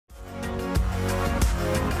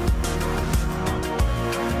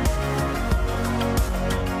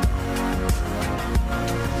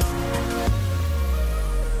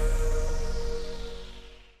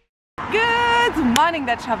morning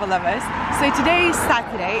there, travel lovers. So today is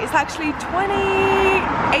Saturday. It's actually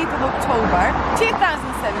 28th of October 2017.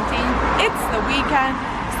 It's the weekend.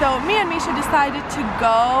 So me and Misha decided to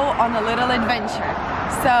go on a little adventure.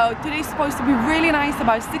 So today's supposed to be really nice,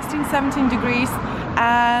 about 16-17 degrees,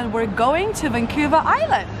 and we're going to Vancouver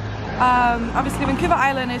Island. Obviously Vancouver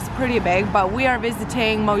Island is pretty big, but we are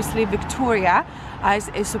visiting mostly Victoria, as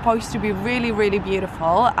it's supposed to be really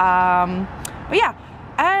beautiful. But yeah,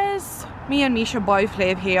 as me and Misha both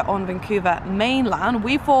live here on Vancouver mainland,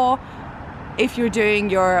 we thought if you're doing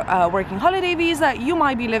your working holiday visa, you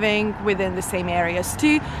might be living within the same areas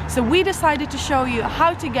too. So we decided to show you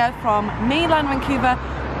how to get from mainland Vancouver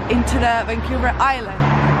into the Vancouver Island.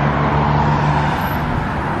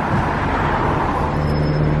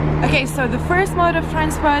 Okay, so the first mode of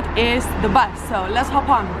transport is the bus, so let's hop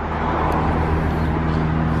on.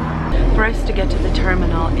 For us to get to the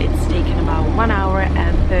terminal, it's taken about 1 hour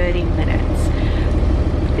and 30 minutes.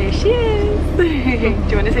 There she is! Do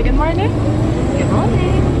you want to say good morning? Good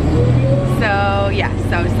morning! So yeah,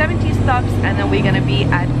 so 70 stops, and then we're gonna be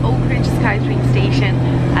at Oak Ridge SkyTrain station,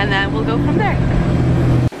 and then we'll go from there.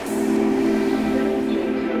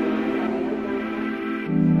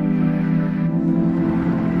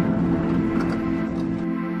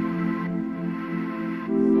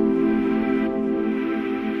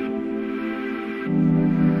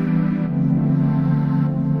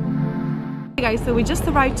 Guys, so we just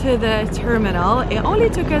arrived to the terminal. It only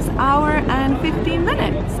took us 1 hour and 15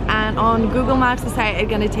 minutes, and on Google Maps it said it's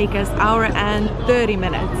gonna take us 1 hour and 30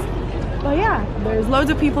 minutes. But yeah, there's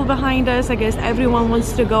loads of people behind us. I guess everyone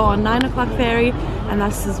wants to go on 9 o'clock ferry, and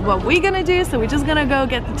that's just what we're gonna do. So we're just gonna go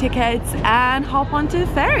get the tickets and hop onto the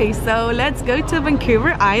ferry. So let's go to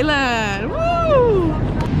Vancouver Island. Woo!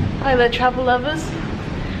 Hi there, travel lovers.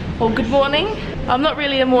 Well, good morning. I'm not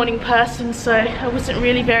really a morning person, so I wasn't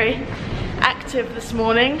really very active this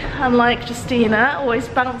morning, unlike Justina, always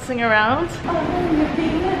bouncing around.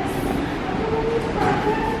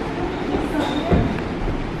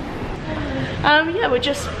 Yeah, we're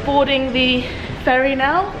just boarding the ferry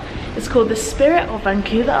now. It's called the Spirit of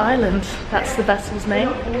Vancouver Island. That's the vessel's name.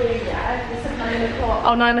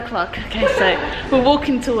 Oh, 9 o'clock. Okay, so we're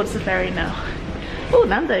walking towards the ferry now. Oh,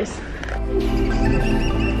 Nando's.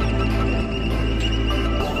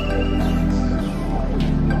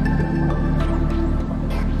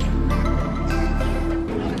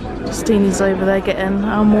 Justina's over there getting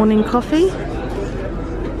our morning coffee.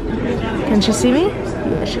 Can she see me?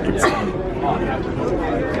 Yeah, she can see me.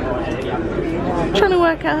 Trying to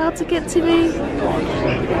work out how to get to me.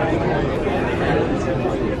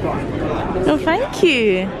 Oh, thank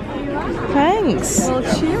you. Thanks. Well,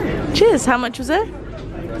 cheers. Cheers. How much was it?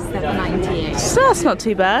 $7.98. So that's not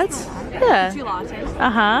too bad. Yeah. 2 lattes.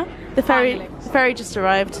 Uh-huh. The ferry just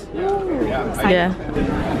arrived. Ooh, yeah.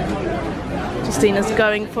 Justina's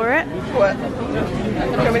going for it. What? Do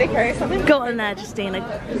you want me to carry something? Go on there, Justina.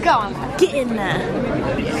 Go on. Get in there.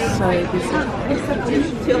 So busy.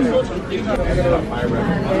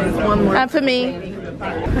 One more. And for me.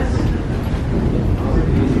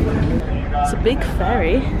 It's a big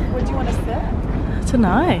ferry. Where do you want to sit? I don't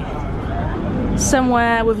know.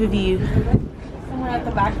 Somewhere with a view. Somewhere at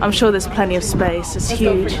the back. I'm sure there's plenty of space. It's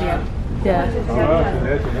huge. Yeah.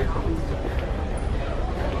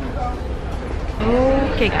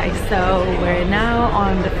 Okay guys, so we're now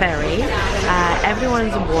on the ferry.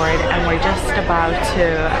 Everyone's aboard and we're just about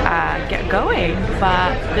to get going,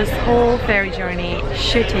 but this whole ferry journey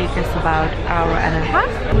should take us about 1.5 hours.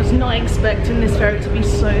 I was not expecting this ferry to be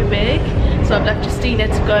so big, so I've left Justina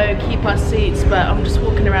to go keep our seats, but I'm just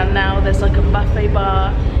walking around now. There's like a buffet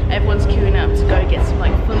bar. Everyone's queuing up to go get some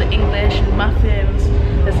like full English and muffins.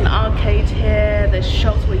 There's an arcade here, there's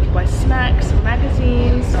shops where you can buy snacks and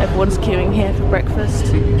magazines. Everyone's queuing here for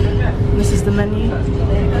breakfast. This is the menu.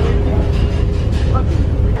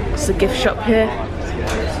 There's a gift shop here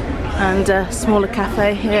and a smaller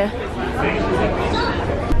cafe here.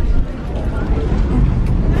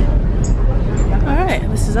 Alright,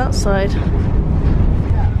 this is outside.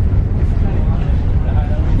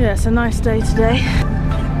 Yeah, it's a nice day today.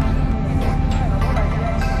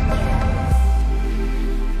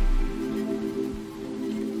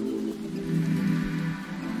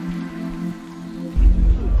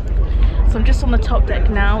 So I'm just on the top deck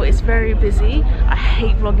now. It's very busy. I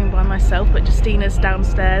hate vlogging by myself, but Justina's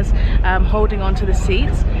downstairs holding on to the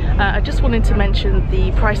seats. I just wanted to mention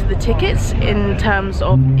the price of the tickets in terms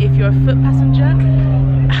of if you're a foot passenger.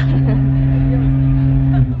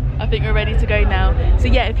 I think we're ready to go now. So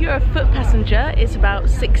yeah, if you're a foot passenger, it's about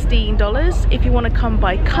 $16. If you want to come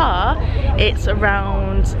by car, it's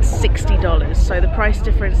around $60. So the price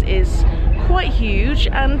difference is quite huge,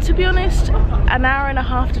 and to be honest, an hour and a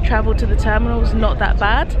half to travel to the terminal is not that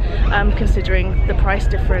bad, considering the price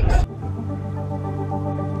difference.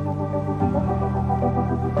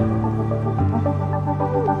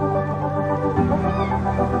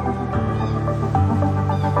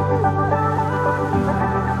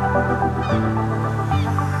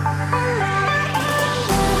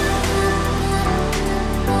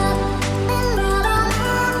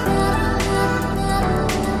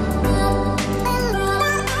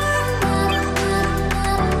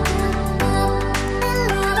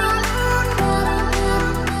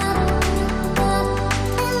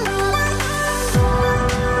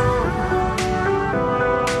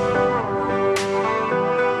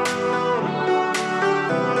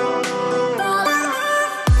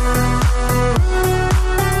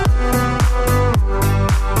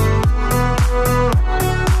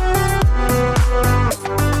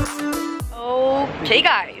 Hey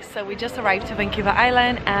guys, so we just arrived to Vancouver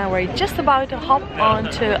Island and we're just about to hop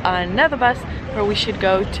onto another bus where we should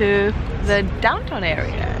go to the downtown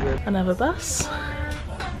area. Another bus.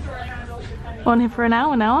 On here for an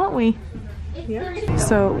hour now, aren't we? Yeah.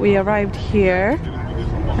 So we arrived here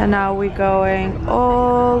and now we're going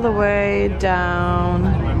all the way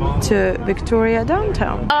down to Victoria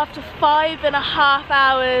downtown. After 5.5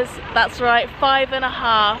 hours, that's right,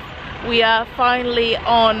 5.5, we are finally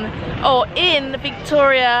in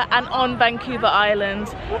Victoria and on Vancouver Island.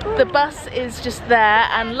 The bus is just there,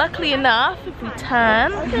 and luckily enough, if we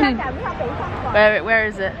turn, where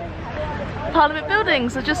is it? Parliament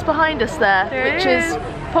buildings are just behind us there, which is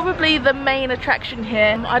probably the main attraction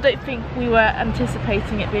here. I don't think we were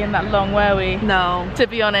anticipating it being that long, were we? No. To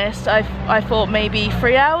be honest, I thought maybe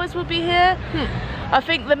 3 hours would be here. I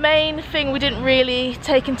think the main thing we didn't really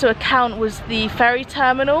take into account was the ferry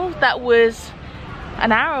terminal. That was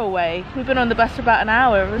an hour away. We've been on the bus for about an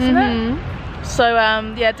hour, wasn't it? So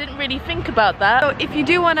yeah, didn't really think about that. So if you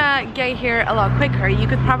do want to get here a lot quicker, you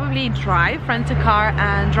could probably drive, rent a car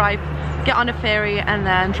and get on a ferry and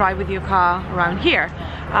then drive with your car around here.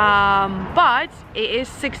 But it is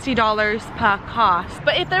 $60 per cost.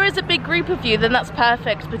 But if there is a big group of you, then that's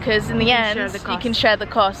perfect, because in the end you can share the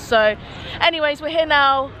cost. So anyways, we're here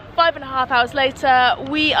now 5.5 hours later.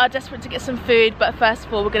 We are desperate to get some food, but first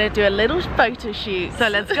of all we're going to do a little photo shoot. So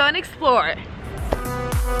let's go and explore.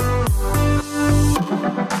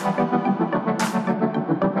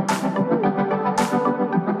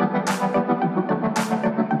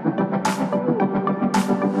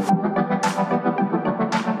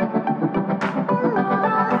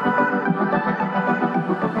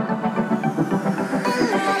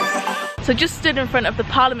 So just stood in front of the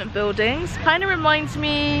Parliament buildings. Kind of reminds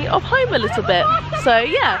me of home a little bit. So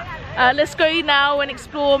yeah, let's go now and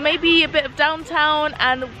explore maybe a bit of downtown.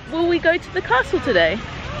 And will we go to the castle today?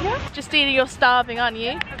 Yeah. Justina, you're starving, aren't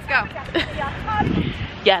you? Let's go.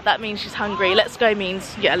 Yeah, that means she's hungry. Let's go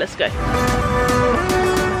means, yeah, let's go.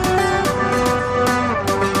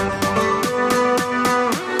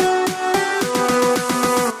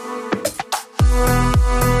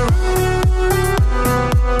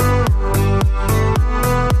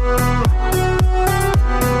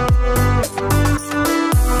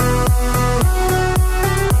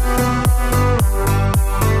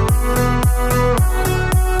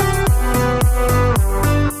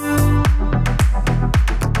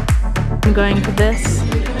 I'm going for this.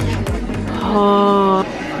 Oh.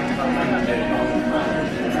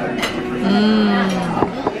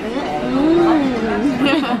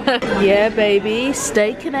 Yeah, baby.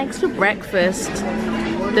 Steak and eggs for breakfast.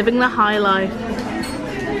 Living the high life.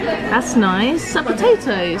 That's nice. Is that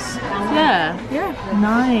potatoes? Yeah. Yeah.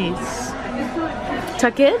 Nice.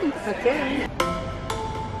 Tuck in? Okay.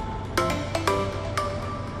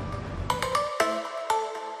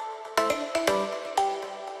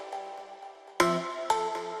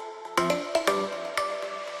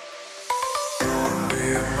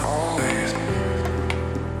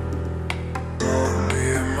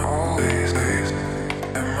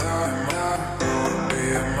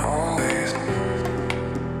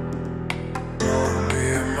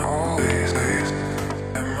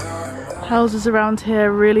 Houses around here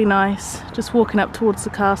are really nice. Just walking up towards the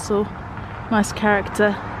castle. Nice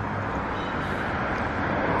character.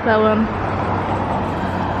 That one.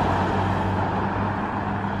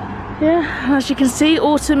 Yeah, as you can see,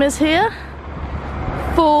 autumn is here.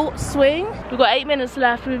 Full swing. We've got 8 minutes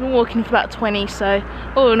left. We've been walking for about 20, so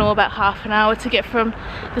all in all about half an hour to get from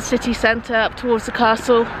the city centre up towards the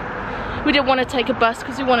castle. We didn't want to take a bus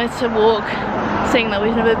because we wanted to walk. Seeing that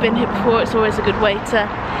we've never been here before, it's always a good way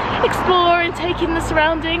to explore and take in the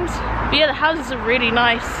surroundings. But yeah, the houses are really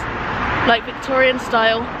nice. like Victorian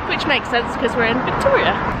style, which makes sense because we're in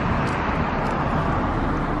Victoria.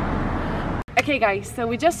 Okay guys, so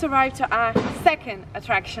we just arrived to our second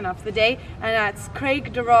attraction of the day, and that's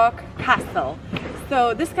Craig the Rock Castle.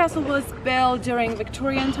 So this castle was built during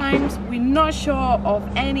Victorian times. We're not sure of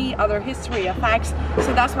any other history or facts,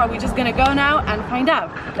 so that's why we're just gonna go now and find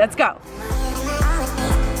out. Let's go!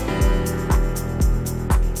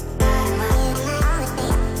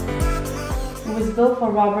 It was built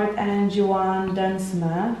for Robert and Joanne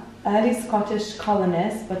Dunsmuir, early Scottish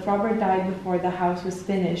colonists, but Robert died before the house was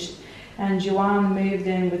finished, and Joanne moved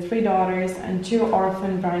in with 3 daughters and 2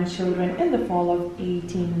 orphan grandchildren in the fall of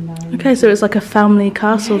 1890. Okay, so it's like a family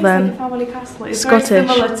castle then. It's like a family castle. It's Scottish. very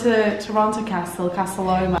similar to Toronto Castle, Castle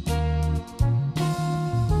Oma.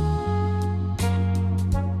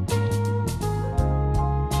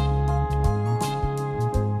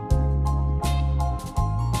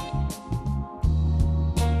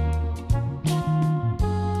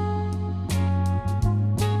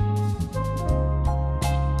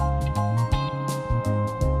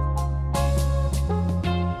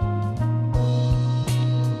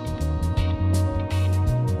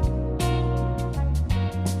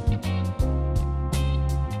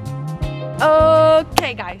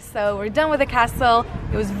 Okay guys, so we're done with the castle.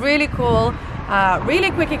 It was really cool,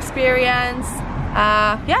 really quick experience.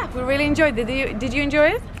 Yeah, we really enjoyed it. Did you enjoy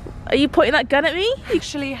it? Are you pointing that gun at me?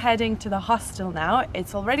 Actually heading to the hostel now.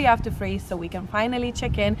 It's already after 3, so we can finally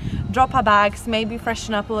check in, drop our bags, maybe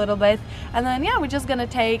freshen up a little bit, and then yeah, we're just gonna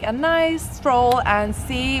take a nice stroll and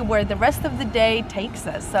see where the rest of the day takes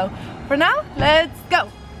us. So for now, let's go.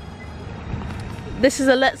 This is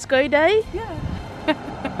a let's go day? Yeah.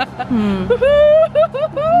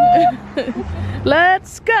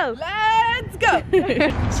 Let's go! Let's go!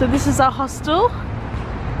 So this is our hostel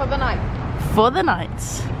For the night. for the night.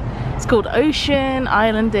 It's called Ocean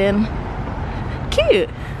Island Inn.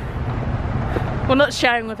 Cute! We're not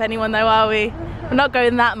sharing with anyone though, are we? We're not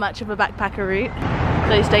going that much of a backpacker route.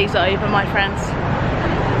 Those days are over, my friends.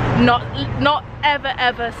 Not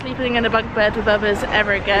ever sleeping in a bunk bed with others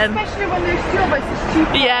ever again. Especially when there's 2 of us, it's 2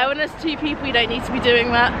 people. Yeah, when there's 2 people, you don't need to be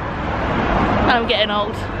doing that. I'm getting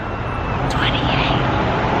old. 28.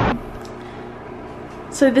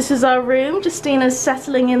 So this is our room. Justina's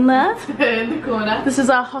settling in there. In the corner. This is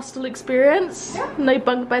our hostel experience. Yeah. No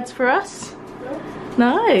bunk beds for us.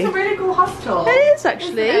 No. It's a really cool hostel. It is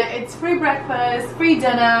actually. Isn't it? It's free breakfast, free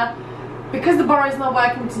dinner. Because the bar is not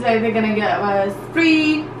working today, they're gonna get us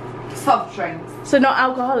free soft drinks. So not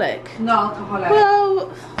alcoholic? No alcoholic.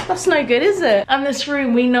 Well, that's no good, is it? And this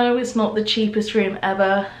room, we know it's not the cheapest room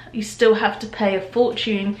ever. You still have to pay a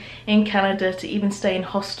fortune in Canada to even stay in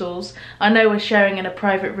hostels. I know we're sharing in a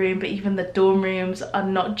private room, but even the dorm rooms are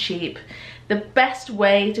not cheap. The best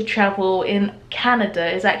way to travel in Canada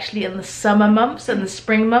is actually in the summer months and the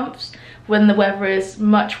spring months when the weather is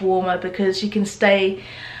much warmer, because you can stay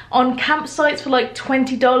on campsites for like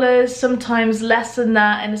 $20, sometimes less than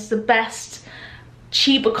that, and it's the best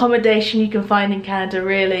cheap accommodation you can find in Canada,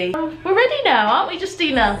 really. We're ready now, aren't we,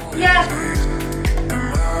 Justina? Yeah.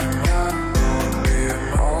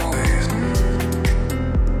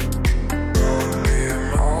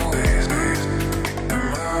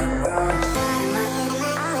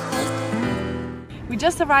 We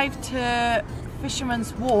just arrived to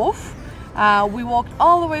Fisherman's Wharf. We walked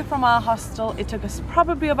all the way from our hostel. It took us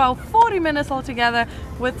probably about 40 minutes altogether,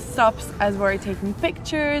 with stops as we were taking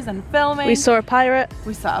pictures and filming. We saw a pirate.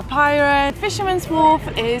 We saw a pirate. Fisherman's Wharf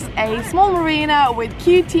is a small marina with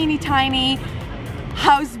cute teeny tiny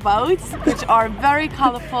houseboats, which are very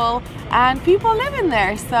colourful, and people live in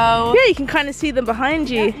there, so... Yeah, you can kind of see them behind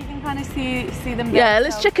you. Yeah, you can kind of see them there. Yeah,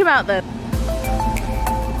 let's check them out then.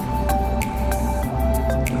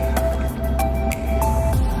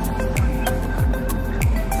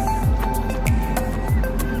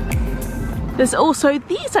 There's also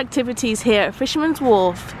these activities here at Fisherman's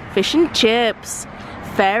Wharf. Fish and chips,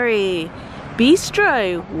 ferry,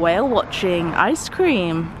 bistro, whale watching, ice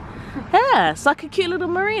cream. Yeah, it's like a cute little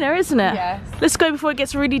marina, isn't it? Yes. Let's go before it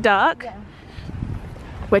gets really dark. Yeah.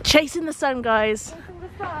 We're chasing the sun, guys.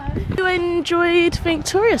 You enjoyed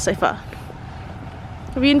Victoria so far?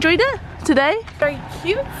 Have you enjoyed it today? Very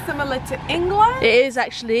cute, similar to England. It is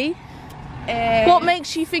actually. What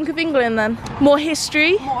makes you think of England then? More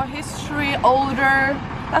history? More history, older.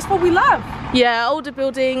 That's what we love. Yeah, older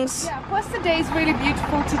buildings. Yeah, plus the day is really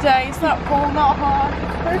beautiful today. It's not cold, not hot.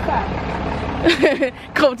 It's perfect.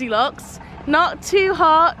 Goldilocks. Not too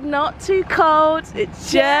hot, not too cold.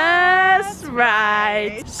 It's just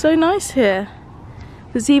right. So nice here.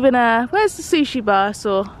 There's even a... Where's the sushi bar I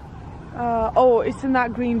saw? Oh, it's in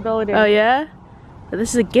that green building. Oh yeah? But this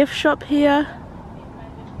is a gift shop here.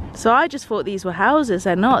 So I just thought these were houses.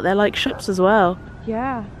 They're not. They're like shops as well.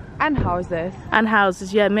 Yeah. And houses. And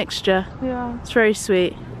houses, yeah, mixture. Yeah. It's very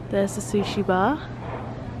sweet. There's the sushi bar.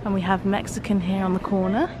 And we have Mexican here on the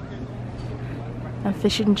corner. And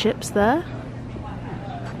fish and chips there.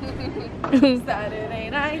 Saturday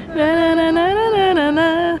night. Na, na, na, na, na, na,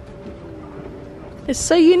 na. It's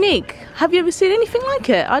so unique. Have you ever seen anything like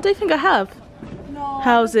it? I don't think I have. No.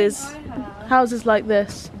 Houses. I don't think I have. Houses like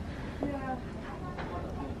this. Yeah.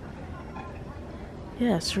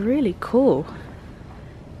 Yeah, it's really cool.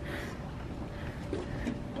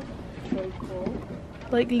 So cool.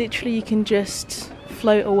 Like literally you can just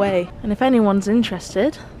float away. And if anyone's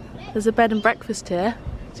interested, there's a bed and breakfast here.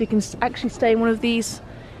 So you can actually stay in one of these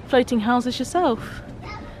floating houses yourself.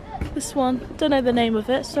 This one, don't know the name of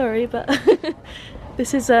it, sorry, but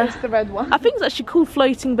this is It's the red one. I think it's actually called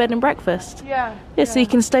floating bed and breakfast. Yeah. Yeah, so you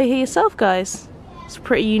can stay here yourself, guys. It's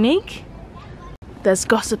pretty unique. There's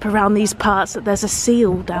gossip around these parts that there's a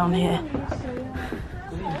seal down here.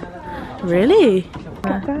 Really? Look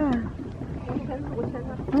at that.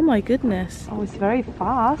 Oh my goodness. Oh, it's very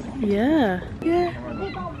fast. Yeah. Yeah.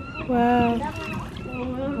 Wow.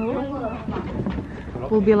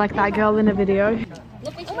 We'll be like that girl in a video.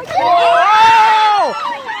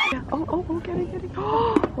 Oh, get it.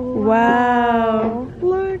 Oh, Wow.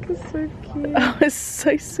 Look, it's so cute. Oh, it's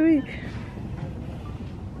so sweet.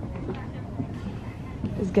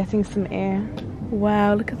 It's getting some air.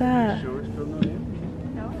 Wow, look at that.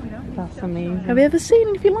 That's amazing. Have you ever seen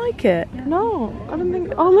anything like it? No, I don't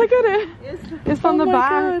think. Oh, look at it. It's on the my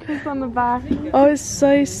back. God. It's on the back. Oh, it's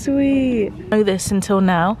so sweet. I didn't know this until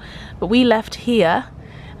now, but we left here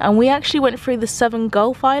and we actually went through the 7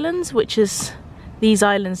 Gulf Islands, which is these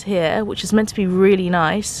islands here, which is meant to be really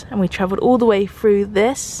nice. And we travelled all the way through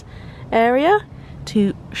this area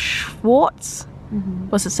to Schwartz.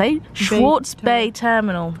 What's it say? Schwartz Bay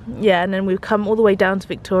Terminal. Yeah, and then we've come all the way down to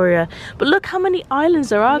Victoria. But look how many islands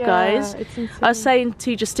there are, guys. It's insane. I was saying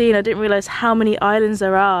to Justine, I didn't realise how many islands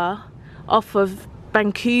there are off of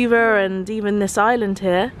Vancouver and even this island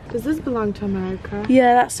here. Does this belong to America?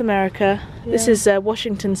 Yeah, that's America. This Yeah. is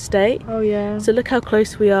Washington State. Oh yeah. So look how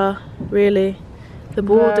close we are, really. The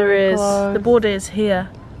border Very is close. the border is here,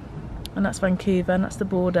 and that's Vancouver, and that's the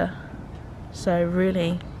border. So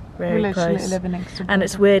really, very literally close. living next to And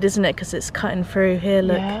it's border. weird, isn't it? Because it's cutting through here.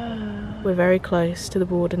 Look, Yeah. we're very close to the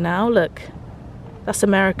border now. Look, that's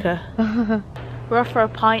America. We're off for a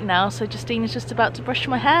pint now, so Justine is just about to brush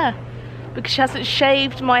my hair because she hasn't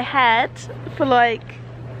shaved my head for like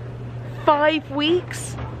 5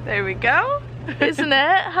 weeks. There we go. Isn't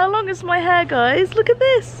it? How long is my hair, guys? Look at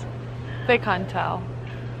this. They can't tell.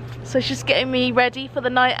 So she's getting me ready for the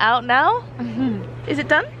night out now. Is it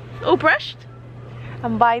done? All brushed?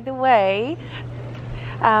 And by the way,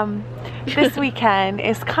 this weekend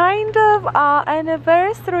is kind of our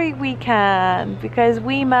anniversary weekend because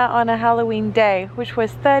we met on a Halloween day, which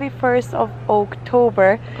was 31st of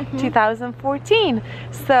October 2014.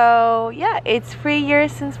 So yeah, it's 3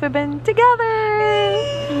 years since we've been together.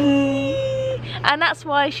 And that's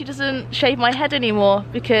why she doesn't shave my head anymore,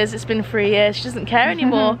 because it's been 3 years. She doesn't care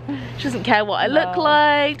anymore. She doesn't care what I look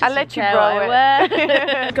like. I'll let you care grow what I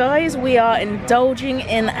wear. Guys, we are indulging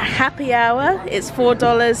in happy hour. It's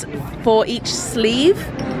 $4 for each sleeve.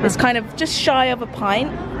 It's kind of just shy of a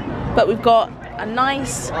pint, but we've got a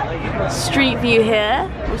nice street view here.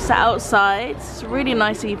 We're sat outside. It's a really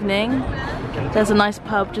nice evening. There's a nice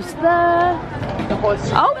pub just there.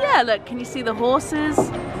 Oh yeah, look, can you see the horses?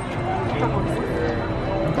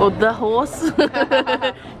 Or the horse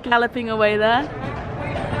galloping away there.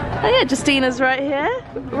 Oh yeah, Justina's right here.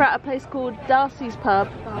 We're at a place called Darcy's Pub.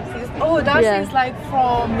 Oh, Darcy's Yeah. like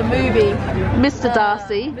from the movie Mr.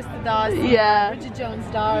 Darcy. Mr. Darcy. Yeah. Bridget Jones'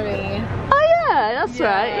 Diary. Oh yeah, that's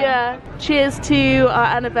right, yeah. Cheers to our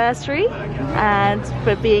anniversary and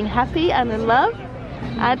for being happy and in love.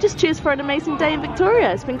 And just cheers for an amazing day in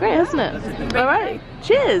Victoria. It's been great, hasn't it? Alright,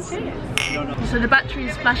 cheers. So the battery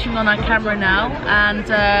is flashing on our camera now, and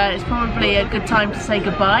it's probably a good time to say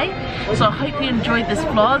goodbye. So I hope you enjoyed this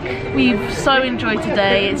vlog. We've so enjoyed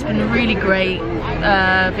today. It's been really great.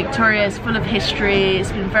 Victoria is full of history.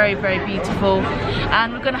 It's been very, very beautiful.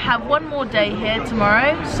 And we're going to have one more day here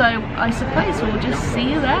tomorrow. So I suppose we'll just see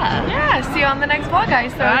you there. Yeah, see you on the next vlog,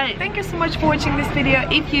 guys. So Right. thank you so much for watching this video.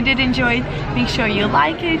 If you did enjoy it, make sure you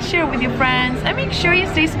like it, share it with your friends, and make sure you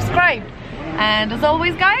stay subscribed. And as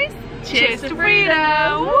always, guys, cheers to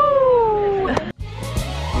freedom! Woo!